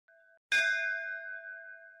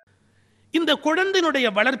இந்த குழந்தையினுடைய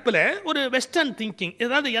வளர்ப்பில் ஒரு வெஸ்டர்ன் திங்கிங்,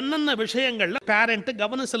 ஏதாவது என்னென்ன விஷயங்களில் பேரண்ட்டு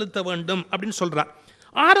கவனம் செலுத்த வேண்டும் அப்படின்னு சொல்கிறார்.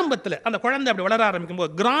 ஆரம்பத்தில் அந்த குழந்தை அப்படி வளர ஆரம்பிக்கும்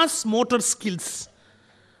போது கிராஸ் மோட்டர் ஸ்கில்ஸ்,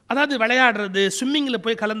 அதாவது விளையாடுறது, ஸ்விம்மிங்கில்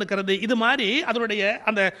போய் கலந்துக்கிறது, இது மாதிரி அதனுடைய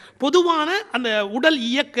அந்த பொதுவான அந்த உடல்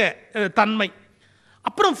இயக்க தன்மை.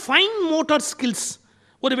 அப்புறம் ஃபைன் மோட்டார் ஸ்கில்ஸ்,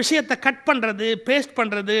 ஒரு விஷயத்தை கட் பண்ணுறது, பேஸ்ட்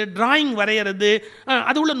பண்ணுறது, டிராயிங் வரைகிறது,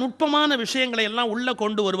 அது உள்ள நுட்பமான விஷயங்களை எல்லாம் உள்ளே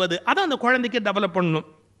கொண்டு வருவது, அதை அந்த குழந்தைக்கு டெவலப் பண்ணணும்.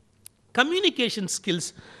 கம்யூனிகேஷன் ஸ்கில்ஸ்,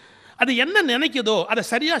 அது என்ன நினைக்குதோ அதை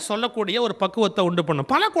சரியாக சொல்லக்கூடிய ஒரு பக்குவத்தை உண்டு பண்ணும்.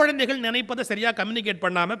 பல குழந்தைகள் நினைப்பதை சரியாக கம்யூனிகேட்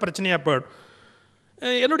பண்ணாமல் பிரச்சனையாக போயிடும்.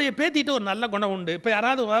 என்னுடைய பேத்திட்டு ஒரு நல்ல குணம் உண்டு. இப்போ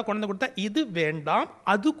யாராவது குழந்தை கொடுத்தா இது வேண்டாம்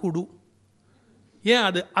அது கொடு, ஏன்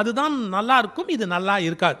அதுதான் நல்லா இருக்கும், இது நல்லா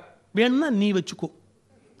இருக்காது, வேணும்னா நீ வச்சுக்கோ,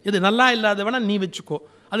 இது நல்லா இல்லாத வேணா நீ வச்சுக்கோ,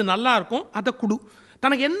 அது நல்லா இருக்கும் அதை கொடு.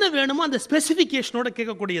 தனக்கு என்ன வேணுமோ அந்த ஸ்பெசிஃபிகேஷனோட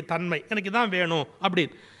கேட்கக்கூடிய தன்மை, எனக்கு இதான் வேணும்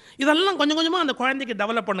அப்படின்னு. இதெல்லாம் கொஞ்சம் கொஞ்சமாக அந்த குழந்தைக்கு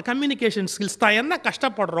டெவலப் பண்ணணும். கம்யூனிகேஷன் ஸ்கில்ஸ் தான். என்ன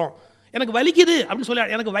கஷ்டப்படுறோம், எனக்கு வலிக்குது அப்படின்னு சொல்லி,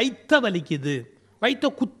 எனக்கு வயிற்ற வலிக்குது, வயிற்ற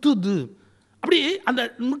குத்துது, அப்படி அந்த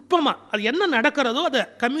நுட்பமாக அது என்ன நடக்கிறதோ அதை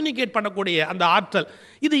கம்யூனிகேட் பண்ணக்கூடிய அந்த ஆற்றல்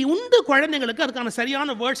இது உண்டு குழந்தைங்களுக்கு. அதுக்கான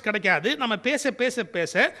சரியான வேர்ட்ஸ் கிடைக்காது. நம்ம பேச பேச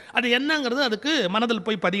பேச அது என்னங்கிறது அதுக்கு மனதில்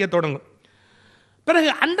போய் பதிய தொடங்கும். பிறகு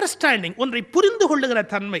அண்டர்ஸ்டாண்டிங், ஒன்றை புரிந்து கொள்ளுகிற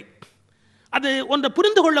தன்மை. அது ஒன்றை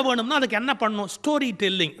புரிந்து கொள்ள வேணும்னா அதுக்கு என்ன பண்ணணும்? ஸ்டோரி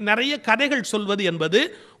டெல்லிங், நிறைய கதைகள் சொல்வது என்பது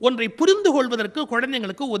ஒன்றை புரிந்து கொள்வதற்கு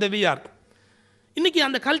குழந்தைங்களுக்கு உதவியாக இருக்கும். இன்றைக்கி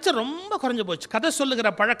அந்த கல்ச்சர் ரொம்ப குறைஞ்சி போச்சு. கதை சொல்லுகிற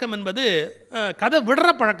பழக்கம் என்பது, கதை விடுற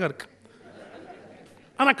பழக்கம் இருக்குது,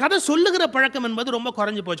 ஆனால் கதை சொல்லுகிற பழக்கம் என்பது ரொம்ப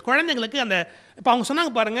குறைஞ்சி போச்சு குழந்தைங்களுக்கு. அந்த இப்போ அவங்க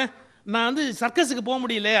சொன்னாங்க பாருங்கள், நான் வந்து சர்க்கஸுக்கு போக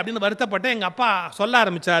முடியல அப்படின்னு வருத்தப்பட்டேன், எங்கள் அப்பா சொல்ல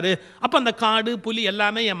ஆரம்பித்தார், அப்போ அந்த காடு புலி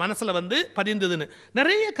எல்லாமே என் மனசில் வந்து பதிந்ததுன்னு.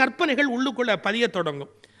 நிறைய கற்பனைகள் உள்ளுக்குள்ளே பதிய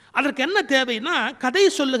தொடங்கும். அதற்கு என்ன தேவைன்னா கதை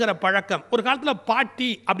சொல்லுகிற பழக்கம். ஒரு காலத்தில் பாட்டி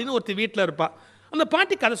அப்படின்னு ஒருத்தர் வீட்டில் இருப்பாள், அந்த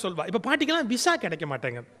பாட்டி கதை சொல்வாள். இப்போ பாட்டிக்கெல்லாம் விசா கிடைக்க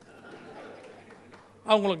மாட்டேங்க,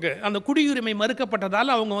 அவங்களுக்கு அந்த குடியுரிமை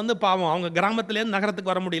மறுக்கப்பட்டதால் அவங்க வந்து பாவம், அவங்க கிராமத்துலேருந்து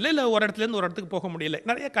நகரத்துக்கு வர முடியல, இல்லை ஒரு இடத்துலேருந்து ஒரு இடத்துக்கு போக முடியல,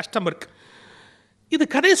 நிறைய கஷ்டம் இருக்குது. இது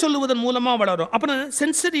கதை சொல்லுவதன் மூலமாக வளரும். அப்புறம்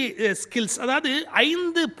சென்சரி ஸ்கில்ஸ், அதாவது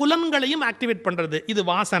 5 புலன்களையும் ஆக்டிவேட் பண்ணுறது. இது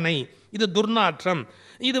வாசனை, இது துர்நாற்றம்,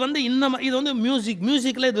 இது வந்து இன்னும், இது வந்து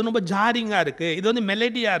மியூசிக்கில் இது ரொம்ப ஜாரிங்காக இருக்குது, இது வந்து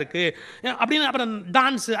மெலடியாக இருக்குது அப்படின்னு. அப்புறம்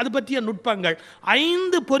டான்ஸு, அது பற்றிய நுட்பங்கள்.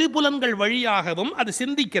 5 பொறிப்புலன்கள் வழியாகவும் அது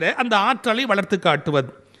சிந்திக்கிற அந்த ஆற்றலை வளர்த்து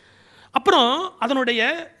காட்டுவது. அப்புறம் அதனுடைய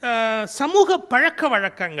சமூக பழக்க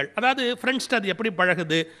வழக்கங்கள், அதாவது ஃப்ரெண்ட்ஸ்ட்டு அது எப்படி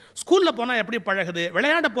பழகுது, ஸ்கூலில் போனால் எப்படி பழகுது,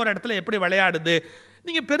 விளையாட போகிற இடத்துல எப்படி விளையாடுது.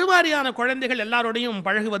 நீங்கள் பெருவாரியான குழந்தைகள் எல்லாரோடையும்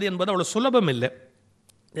பழகுவது என்பது அவ்வளோ சுலபம் இல்லை.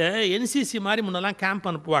 என்சிசி மாதிரி முன்னெல்லாம் கேம்ப்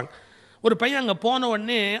அனுப்புவாங்க. ஒரு பையன் அங்கே போன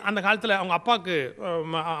உடனே அந்த காலத்தில் அவங்க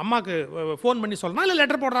அம்மாவுக்கு ஃபோன் பண்ணி சொல்லலாம், இல்லை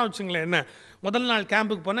லெட்டர் போடுறான்னு வச்சுங்களேன். என்ன முதல் நாள்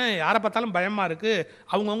கேம்புக்கு போனேன், யாரை பார்த்தாலும் பயமாக இருக்குது,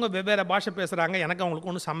 அவங்கவுங்க வெவ்வேறு பாஷை பேசுகிறாங்க, எனக்கு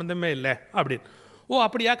அவங்களுக்கு ஒன்றும் சம்மந்தமே இல்லை அப்படின்னு. ஓ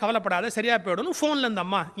அப்படியா, கவலைப்படாத, சரியாக போய்டணும், ஃபோனில் இந்த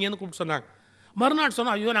அம்மா இங்கேருந்து கூப்பிட்டு சொன்னாங்க. மறுநாள்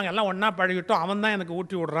சொன்னால், ஐயோ நாங்கள் எல்லாம் ஒன்றா பழகிட்டோம், அவன் தான் எனக்கு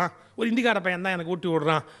ஊட்டி விட்றான், ஒரு இந்திக்கார பையன் தான் எனக்கு ஊட்டி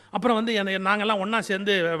விட்றான், அப்புறம் வந்து நாங்கள்லாம் ஒன்றா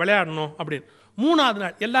சேர்ந்து விளையாடணும் அப்படின்னு. 3ஆவது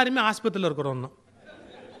நாள் எல்லாருமே ஆஸ்பத்திரியில் இருக்கிறோம்.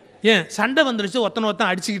 ஏன் சண்டை வந்துருச்சு, ஒருத்தன்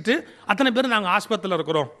அடிச்சுக்கிட்டு அத்தனை பேர் நாங்கள் ஆஸ்பத்திரியில்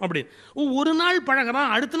இருக்கிறோம் அப்படின்னு. ஒரு நாள் பழகிறான்,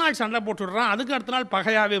 அடுத்த நாள் சண்டை போட்டுடுறான், அதுக்கு அடுத்த நாள்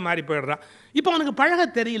பகையாகவே மாறி போயிடுறான். இப்போ அவனுக்கு பழக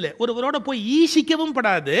தெரியல. ஒருவரோட போய் ஈசிக்கவும்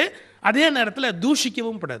படாது, அதே நேரத்தில்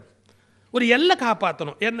தூஷிக்கவும் படாது. ஒரு எல்லை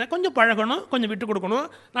காப்பாற்றணும், என்ன கொஞ்சம் பழகணும், கொஞ்சம் விட்டு கொடுக்கணும்.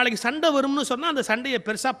 நாளைக்கு சண்டை வரும்னு சொன்னால் அந்த சண்டையை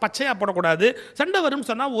பெருசாக பச்சையாக போடக்கூடாது, சண்டை வரும்னு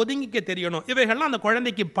சொன்னால் ஒதுங்கிக்க தெரியணும். இவைகள்லாம் அந்த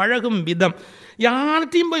குழந்தைக்கு பழகும் விதம்.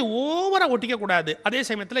 யார்கிட்டையும் போய் ஓவராக ஒட்டிக்கக்கூடாது, அதே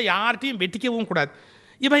சமயத்தில் யார்கிட்டையும் வெட்டிக்கவும் கூடாது.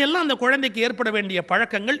 இவையெல்லாம் அந்த குழந்தைக்கு ஏற்பட வேண்டிய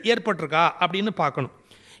பழக்கங்கள் ஏற்பட்டிருக்கா அப்படின்னு பார்க்கணும்.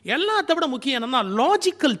 எல்லாத்த விட முக்கியம் என்னென்னா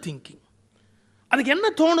லாஜிக்கல் திங்கிங். அதுக்கு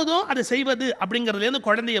என்ன தோணுதோ அதை செய்வது அப்படிங்கிறதுலேருந்து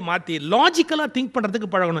குழந்தைய மாற்றி லாஜிக்கலாக திங்க் பண்ணுறதுக்கு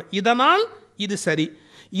பழகணும். இதனால் இது சரி,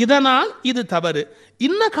 இதனால் இது தவறு,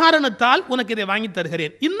 இன்ன காரணத்தால் உனக்கு இதை வாங்கி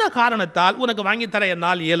தருகிறேன், இன்ன காரணத்தால் உனக்கு வாங்கித்தர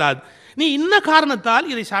என்னால் இயலாது, நீ இன்ன காரணத்தால்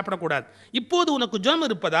இதை சாப்பிடக்கூடாது, இப்போது உனக்கு ஜுரம்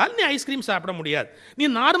இருப்பதால் நீ ஐஸ்கிரீம் சாப்பிட முடியாது, நீ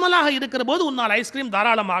நார்மலாக இருக்கிற போது உன்னால் ஐஸ்கிரீம்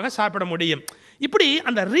தாராளமாக சாப்பிட முடியும். இப்படி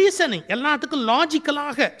அந்த ரீசனிங் எல்லாத்துக்கும்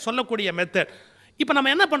லாஜிக்கலாக சொல்லக்கூடிய மெத்தட். இப்போ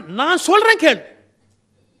நம்ம என்ன நான் சொல்கிறேன் கேளு,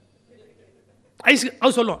 ஐஸ்கிரீம்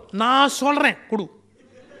அது சொல்லுவோம், நான் சொல்கிறேன் கொடு.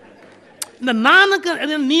 இந்த நானுக்கு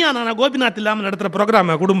நீயா நான் கோபிநாத் இல்லாமல் நடத்துகிற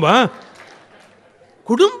ப்ரோக்ராம் குடும்பம்.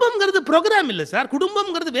 குடும்பம்ங்கிறது ப்ரோக்ராம் இல்லை சார்,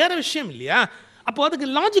 குடும்பம்ங்கிறது வேற விஷயம் இல்லையா? அப்போ அதுக்கு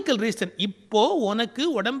லாஜிக்கல் ரீசன். இப்போ உனக்கு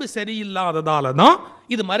உடம்பு சரியில்லாததால தான்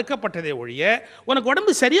இது மறுக்கப்பட்டதே ஒழிய, உனக்கு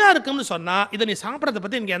உடம்பு சரியா இருக்கும்னு சொன்னால் இதை நீ சாப்பிட்றத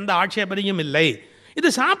பற்றி எனக்கு எந்த ஆட்சேபனையும் இல்லை. இது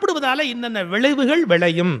சாப்பிடுவதால இன்னென்ன விளைவுகள்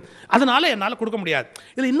விளையும், அதனால என்னால் கொடுக்க முடியாது.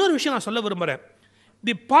 இதில் இன்னொரு விஷயம் நான் சொல்ல விரும்புகிறேன்.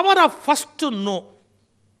 The power of first no.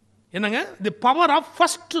 என்னங்க? The power of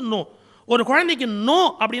first no. ஒரு குழந்தைக்கு நோ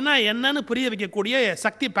அப்படின்னா என்னன்னு புரிய வைக்கக்கூடிய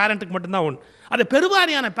சக்தி பேரண்ட்டுக்கு மட்டும்தான் ஒன்று. அதை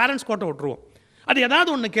பெருவாரியான பேரண்ட்ஸ் கோட்டை விட்டுருவோம். அது ஏதாவது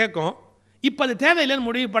ஒன்று கேட்கும், இப்போ அது தேவையில்லைன்னு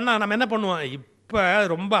முடிவு பண்ணால் நம்ம என்ன பண்ணுவோம், இப்போ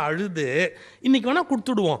ரொம்ப அழுது இன்னைக்கு வேணால்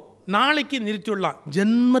கொடுத்துடுவோம், நாளைக்கு நிறுத்திவிடலாம்,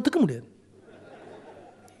 ஜென்மத்துக்கு முடியாது.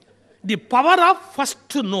 The power of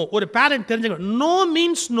first no. ஒரு பேரண்ட் தெரிஞ்சுக்கணும், no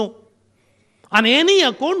means no. On any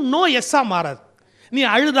account no எஸ்ஸாக மாறாது. நீ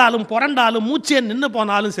அழுதாலும் புரண்டாலும் மூச்சே நின்று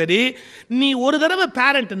போனாலும் சரி, நீ ஒரு தடவை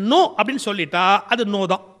பேரண்ட் நோ அப்படின்னு சொல்லிட்டா அது நோ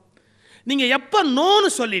தான். நீங்கள் எப்போ நோன்னு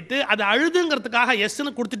சொல்லிட்டு அது அழுதுங்கிறதுக்காக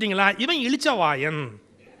எஸ்ன்னு கொடுத்துட்டீங்களா, இவன் இழிச்சவாயன்,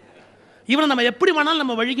 இவனை நம்ம எப்படி வேணாலும்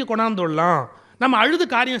நம்ம வழிக்கு கொண்டாந்துடலாம், நம்ம அழுது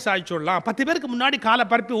காரியம் சாதிச்சுடலாம். 10 பேருக்கு முன்னாடி காலை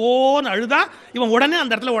பரப்பி ஓன்னு அழுதா இவன் உடனே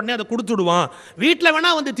அந்த இடத்துல உடனே அதை கொடுத்துடுவான். வீட்டில்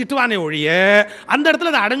வேணா வந்து திட்டுவானே ஒழிய அந்த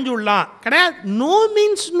இடத்துல அதை அடைஞ்சு விடலாம் கிடையாது. No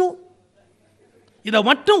means no. இதை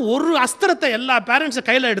மட்டும் ஒரு அஸ்திரத்தை எல்லா பேரண்ட்ஸை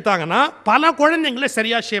கையில் எடுத்தாங்கன்னா பல குழந்தைங்களை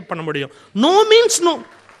சரியாக ஷேப் பண்ண முடியும். No means no,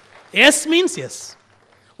 S means S.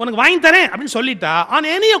 உனக்கு வாங்கி தரேன் அப்படின்னு சொல்லிட்டா ஆன்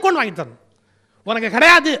எனி அக்கௌண்ட் வாங்கி தரணும். உனக்கு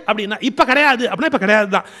கிடையாது அப்படின்னா இப்போ கிடையாது அப்படின்னா இப்போ கிடையாது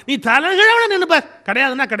தான். நீ தலைகீழாக நின்றுப்ப,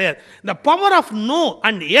 கிடையாதுன்னா கிடையாது. இந்த power of no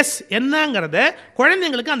and S என்னங்கிறத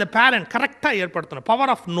குழந்தைங்களுக்கு அந்த பேரண்ட் கரெக்டாக ஏற்படுத்தணும்.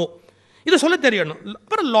 பவர் ஆஃப் நோ இதை சொல்ல தெரியணும்.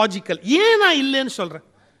 அப்புறம் லாஜிக்கல், ஏன் நான் இல்லைன்னு சொல்கிறேன்,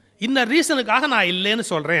 இந்த ரீசனுக்காக நான் இல்லைன்னு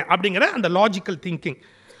சொல்கிறேன் அப்படிங்கிற அந்த லாஜிக்கல் திங்கிங்.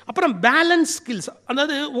 அப்புறம் பேலன்ஸ் ஸ்கில்ஸ்,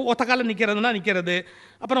 அதாவது ஒத்த காலம் நிற்கிறதுனா நிற்கிறது.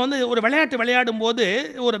 அப்புறம் வந்து ஒரு விளையாட்டு விளையாடும் போது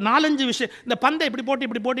ஒரு 4-5 விஷயம், இந்த பந்தை இப்படி போட்டு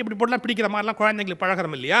இப்படி போட்டு இப்படி போட்டுலாம் பிடிக்கிற மாதிரிலாம் குழந்தைங்களுக்கு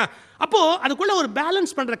பழகிறோம் இல்லையா. அப்போது அதுக்குள்ளே ஒரு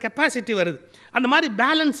பேலன்ஸ் பண்ணுற கெப்பாசிட்டி வருது. அந்த மாதிரி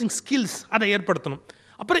பேலன்சிங் ஸ்கில்ஸ் அதை ஏற்படுத்தணும்.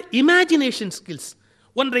 அப்புறம் இமேஜினேஷன் ஸ்கில்ஸ்,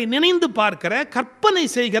 ஒன்றை நினைந்து பார்க்கிற கற்பனை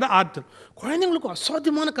செய்கிற ஆற்றல். குழந்தைங்களுக்கு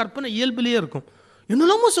அசாத்தியமான கற்பனை இயல்பிலேயே இருக்கும்.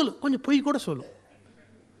 என்னெல்லாமோ சொல்லும், கொஞ்சம் பொய் கூட சொல்லும்,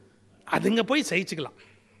 அதுங்க போய் சகிச்சுக்கலாம்.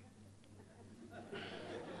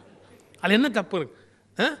 அது என்ன தப்பு இருக்கு?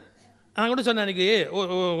 நான் கூட சொன்னேன் அன்றைக்கி,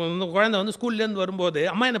 குழந்தை வந்து ஸ்கூல்லேருந்து வரும்போது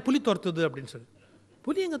அம்மா என்னை புலி துரத்துது அப்படின்னு சொல்லி.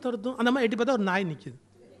 புலி எங்கே துரத்தும்? அந்த அம்மா எட்டி பார்த்தா ஒரு நாய் நிற்கிது.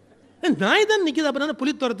 நாய் தான் நிற்கிது, அப்புறம்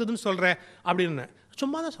புலி துரத்துதுன்னு சொல்கிறேன் அப்படின்னு.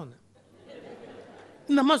 சும்மா தான் சொன்னேன்.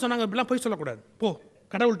 இந்த அம்மா சொன்னாங்க, இப்படிலாம் போய் சொல்லக்கூடாது, போ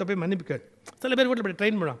கடவுள்கிட்ட போய் மன்னிப்பு கேள். சில பேர் வீட்டில் இப்படி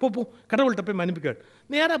ட்ரெயின் பண்ணுவாங்க, போ கடவுள்கிட்ட போய் மன்னிப்பு கேள்.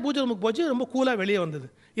 நேராக பூஜை ரூமுக்கு போச்சு, ரொம்ப கூலாக வெளியே வந்தது.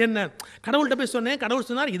 என்ன கடவுள்கிட்ட போய் சொன்னேன், கடவுள்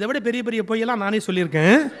சொன்னார் இதை விட பெரிய பெரிய பொய்யெல்லாம் நானே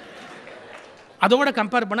சொல்லியிருக்கேன், அதோட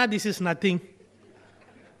கம்பேர் பண்ணால் திஸ் இஸ் நத்திங்.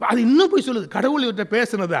 அது இன்னும் போய் சொல்லுது, கடவுள் இவர்கிட்ட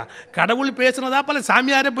பேசுனதா, கடவுள் பேசுனதா பல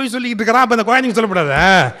சாமியாரே போய் சொல்லிக்கிட்டு இருக்கிறான். அப்போ அந்த குழந்தைங்க சொல்லக்கூடாத,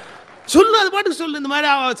 சொல்லு, அது பாட்டுக்கு சொல்லு, இந்த மாதிரி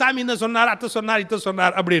சாமி இந்த சொன்னார், அத்தை சொன்னார், இத்தை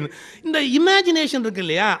சொன்னார் அப்படின்னு. இந்த இமேஜினேஷன் இருக்கு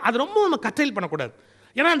இல்லையா, அது ரொம்ப நம்ம கட்டையில் பண்ணக்கூடாது.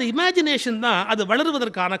 ஏன்னா அந்த இமேஜினேஷன் தான் அது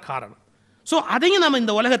வளருவதற்கான காரணம். ஸோ அதையும் நம்ம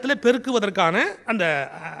இந்த உலகத்தில் பெருக்குவதற்கான அந்த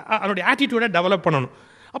அதனுடைய ஆட்டிடியூடை டெவலப் பண்ணணும்.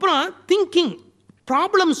 அப்புறம் திங்கிங்,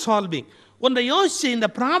 ப்ராப்ளம் சால்விங், ஒன்றை யோசிச்சு இந்த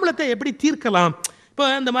ப்ராப்ளத்தை எப்படி தீர்க்கலாம். இப்போ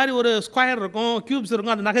இந்த மாதிரி ஒரு ஸ்கொயர் இருக்கும், க்யூப்ஸ்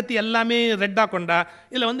இருக்கும், அந்த நகர்த்தி எல்லாமே ரெட்டாக கொண்டா,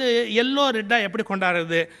 இதில் வந்து எல்லோ ரெட்டாக எப்படி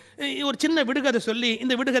கொண்டாடுறது, ஒரு சின்ன விடுகதை சொல்லி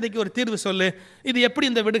இந்த விடுகதைக்கு ஒரு தீர்வு சொல்லு, இது எப்படி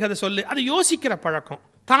இந்த விடுகதை சொல்லு, அது யோசிக்கிற பழக்கம்,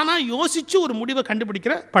 தானாக யோசித்து ஒரு முடிவை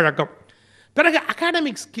கண்டுபிடிக்கிற பழக்கம். பிறகு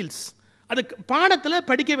அகாடமிக் ஸ்கில்ஸ், அதுக்கு பாடத்தில்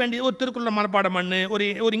படிக்க வேண்டிய ஒரு திருக்குறளை மனப்பாடம் பண்ணு,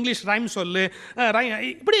 ஒரு இங்கிலீஷ் ரைம் சொல்லு,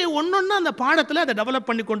 இப்படி ஒன்றொன்னா அந்த பாடத்தில் அதை டெவலப்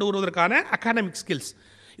பண்ணி கொண்டு வருவதற்கான அகாடமிக் ஸ்கில்ஸ்.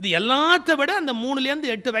 இது எல்லாத்த விட அந்த 3லேருந்து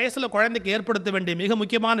 8 வயசில் குழந்தைக்கு ஏற்படுத்த வேண்டிய மிக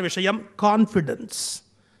முக்கியமான விஷயம் கான்ஃபிடென்ஸ்,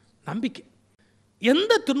 நம்பிக்கை.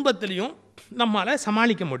 எந்த துன்பத்திலையும் நம்மளால்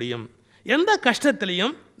சமாளிக்க முடியும், எந்த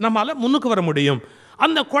கஷ்டத்திலையும் நம்மளால் முன்னுக்கு வர முடியும்.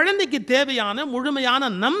 அந்த குழந்தைக்கு தேவையான முழுமையான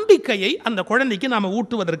நம்பிக்கையை அந்த குழந்தைக்கு நாம்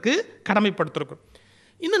ஊட்டுவதற்கு கடமைப்படுத்திருக்கோம்.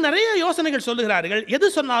 இன்னும் நிறைய யோசனைகள் சொல்லுகிறார்கள். எது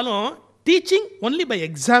சொன்னாலும் டீச்சிங் ஒன்லி பை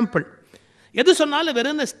எக்ஸாம்பிள், எது சொன்னாலும்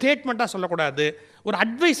வெறும் ஸ்டேட்மெண்ட்டாக சொல்லக்கூடாது, ஒரு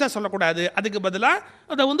அட்வைஸாக சொல்லக்கூடாது. அதுக்கு பதிலாக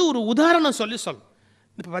அதை வந்து ஒரு உதாரணம் சொல்லி சொல்லணும்.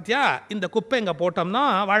 இப்போ பார்த்தியா, இந்த குப்பை இங்கே போட்டோம்னா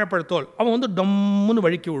வாழைப்பழத்தோல் அவன் வந்து டம்முன்னு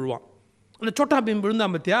வழுக்கி விழுவான். அந்த சோட்டா பீம்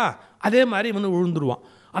விழுந்தான் பார்த்தியா, அதே மாதிரி வந்து விழுந்துருவான்.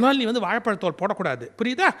 ஆனால் நீ வந்து வாழைப்பழத்தோல் போடக்கூடாது,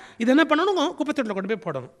 புரியுதா? இது என்ன பண்ணணும், குப்பைத்தொட்டில் கொண்டு போய்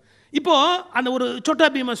போடணும். இப்போது அந்த ஒரு சோட்டா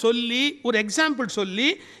பீமை சொல்லி ஒரு எக்ஸாம்பிள் சொல்லி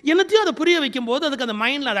என்னத்தையும் அதை புரிய வைக்கும்போது அதுக்கு அந்த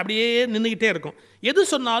மைண்டில் அது அப்படியே நின்றுக்கிட்டே இருக்கும். எது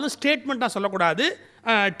சொன்னாலும் ஸ்டேட்மெண்ட்டாக சொல்லக்கூடாது,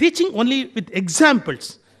 டீச்சிங் ஒன்லி வித் எக்ஸாம்பிள்ஸ்,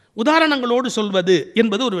 உதாரணங்களோடு சொல்வது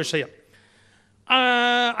என்பது ஒரு விஷயம்.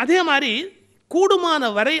 அதே மாதிரி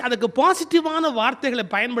கூடுமான வரை அதுக்கு பாசிட்டிவான வார்த்தைகளை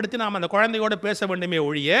பயன்படுத்தி நாம் அந்த குழந்தையோடு பேச வேண்டுமே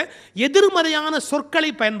ஒழிய எதிர்மறையான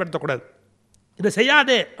சொற்களை பயன்படுத்தக்கூடாது. இதை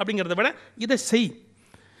செய்யாதே அப்படிங்கிறத விட இதை செய்.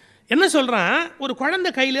 என்ன சொல்கிறேன், ஒரு குழந்தை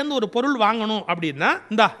கையிலேருந்து ஒரு பொருள் வாங்கணும் அப்படின்னா,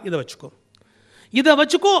 இந்தா இதை வச்சுக்கோ, இதை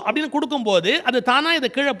வச்சுக்கோ அப்படின்னு கொடுக்கும்போது அது தானாக இதை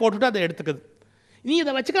கீழே போட்டுட்டு அதை எடுத்துக்குது. நீ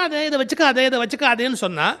இதை வச்சுக்காதே, இதை வச்சுக்காதே, இதை வச்சுக்காதேன்னு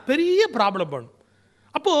சொன்னால் பெரிய ப்ராப்ளம் பண்ணும்.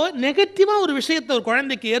 அப்போது நெகட்டிவாக ஒரு விஷயத்தை ஒரு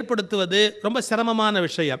குழந்தைக்கு ஏற்படுத்துவது ரொம்ப சிரமமான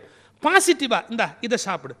விஷயம். பாசிட்டிவாக இந்தா இதை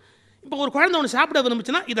சாப்பிடு. இப்போ ஒரு குழந்தை ஒன்று சாப்பிட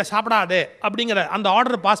விரும்புச்சுன்னா இதை சாப்பிடாதே அப்படிங்கிற அந்த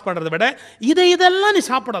ஆர்டரை பாஸ் பண்ணுறதை விட இதெல்லாம் நீ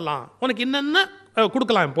சாப்பிடலாம், உனக்கு என்னென்ன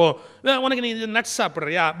கொடுக்கலாம். இப்போது உனக்கு நீ நட்ஸ்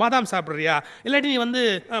சாப்பிட்றியா, பாதாம் சாப்பிட்றியா, இல்லாட்டி நீ வந்து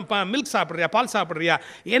மில்க் சாப்பிட்றியா, பால் சாப்பிட்றியா,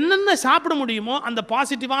 என்னென்ன சாப்பிட முடியுமோ அந்த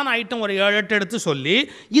பாசிட்டிவான ஐட்டம் ஒரு 7-8 எடுத்து சொல்லி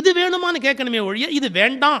இது வேணுமான்னு கேட்கணுமே ஒழிய இது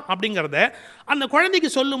வேண்டாம் அப்படிங்கிறத அந்த குழந்தைக்கு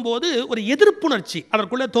சொல்லும்போது ஒரு எதிர்ப்புணர்ச்சி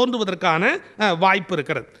அதற்குள்ளே தோன்றுவதற்கான வாய்ப்பு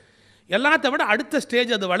இருக்கிறது. எல்லாத்த விட அடுத்த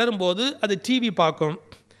ஸ்டேஜ் அது வளரும்போது அது டிவி பார்க்கும்,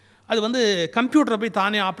 அது வந்து கம்ப்யூட்டரை போய்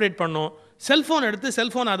தானே ஆப்ரேட் பண்ணும், செல்ஃபோன் எடுத்து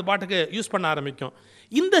செல்ஃபோன் அது பாட்டுக்கு யூஸ் பண்ண ஆரம்பிக்கும்.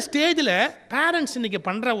 இந்த ஸ்டேஜில் பேரண்ட்ஸ் இன்றைக்கி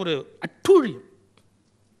பண்ணுற ஒரு அட்டூழியம்,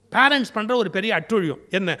 பேரண்ட்ஸ் பண்ணுற ஒரு பெரிய அட்டூழியம்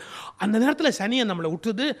என்ன, அந்த நேரத்தில் சனியை நம்மளை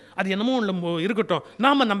விட்டுது, அது என்னமோ இருக்கட்டும்,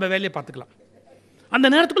 நாம் நம்ம வேலையை பார்த்துக்கலாம், அந்த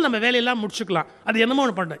நேரத்துக்குள்ள நம்ம வேலையெல்லாம் முடிச்சுக்கலாம், அது என்னமோ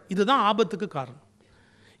ஒன்று பண்ணுறேன். இதுதான் ஆபத்துக்கு காரணம்.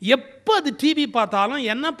 எப்போ அது டிவி பார்த்தாலும்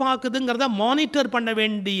என்ன பார்க்குதுங்கிறத மானிட்டர் பண்ண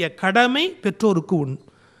வேண்டிய கடமை பெற்றோருக்கு உண்டு.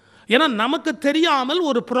 ஏன்னா நமக்கு தெரியாமல்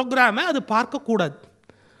ஒரு ப்ரோக்ராமை அது பார்க்கக்கூடாது,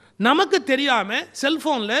 நமக்கு தெரியாமல்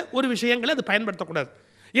செல்ஃபோனில் ஒரு விஷயங்களை அது பயன்படுத்தக்கூடாது.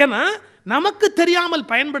 ஏன்னா நமக்கு தெரியாமல்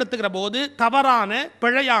பயன்படுத்துகிற போது தவறான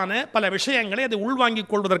பிழையான பல விஷயங்களை அது உள்வாங்கிக்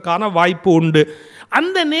கொள்வதற்கான வாய்ப்பு உண்டு.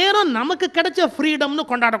 அந்த நேரம் நமக்கு கிடைச்ச ஃப்ரீடம்னு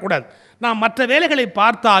கொண்டாடக்கூடாது. நான் மற்ற வேலைகளை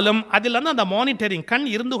பார்த்தாலும் அதில் வந்து அந்த மானிட்டரிங் கண்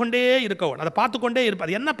இருந்து கொண்டே இருக்கவும், அதை பார்த்து கொண்டே இருப்பது.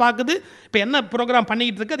 அது என்ன பார்க்குது, இப்போ என்ன ப்ரோக்ராம்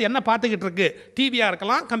பண்ணிக்கிட்டு இருக்கு, அது என்ன பார்த்துக்கிட்டு இருக்கு, டிவியாக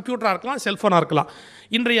இருக்கலாம், கம்ப்யூட்டராக இருக்கலாம், செல்ஃபோனாக இருக்கலாம்.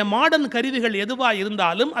 இன்றைய மாடர்ன் கருவிகள் எதுவாக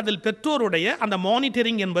இருந்தாலும் அதில் பெற்றோருடைய அந்த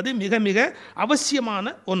மானிட்டரிங் என்பது மிக மிக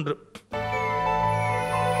அவசியமான ஒன்று.